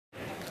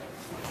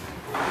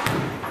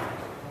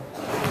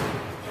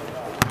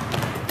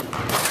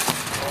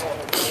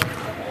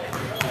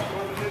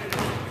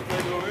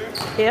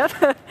Yep.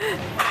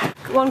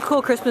 One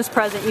cool Christmas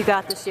present you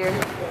got this year?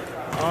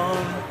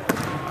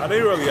 I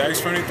didn't really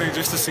ask for anything,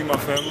 just to see my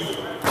family.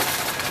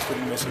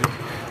 Pretty much it.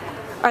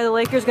 Are the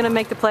Lakers going to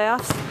make the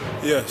playoffs?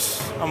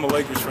 Yes, I'm a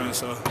Lakers fan,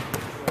 so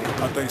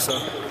I think so.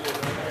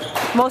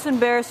 Most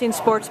embarrassing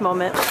sports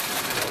moment?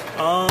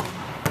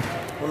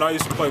 When I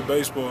used to play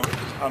baseball,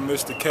 I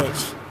missed the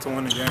catch to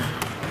win the game.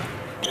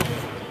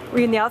 Were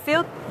you in the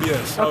outfield?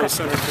 Yes, okay. I was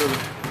center fielder.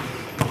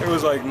 It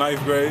was like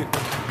 9th grade.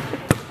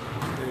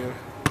 Yeah.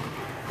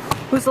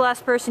 Who's the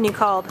last person you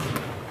called?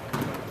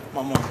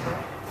 My mom.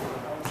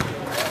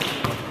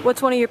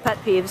 What's one of your pet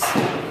peeves?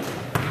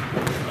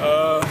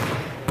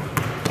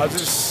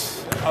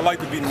 I like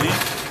to be neat.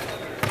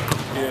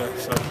 Yeah,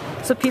 so.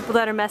 So people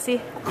that are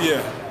messy?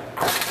 Yeah.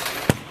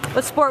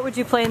 What sport would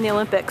you play in the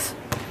Olympics?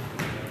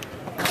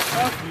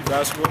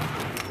 Basketball.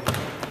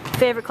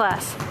 Favorite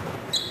class?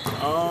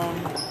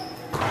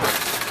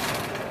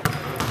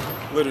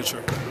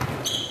 Literature.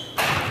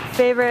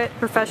 Favorite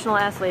professional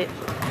athlete?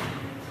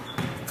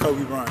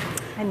 Kobe Bryant.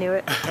 I knew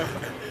it.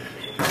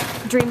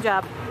 Dream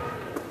job?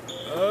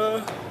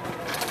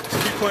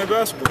 Keep playing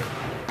basketball.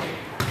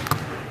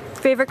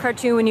 Favorite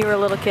cartoon when you were a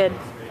little kid?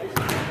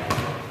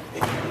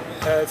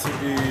 Had to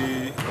be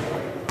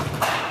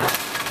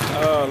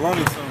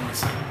Looney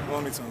Tunes.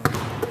 Looney Tunes.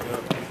 Yeah.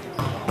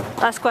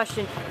 Last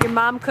question. Your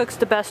mom cooks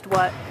the best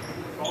what?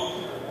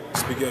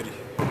 Spaghetti.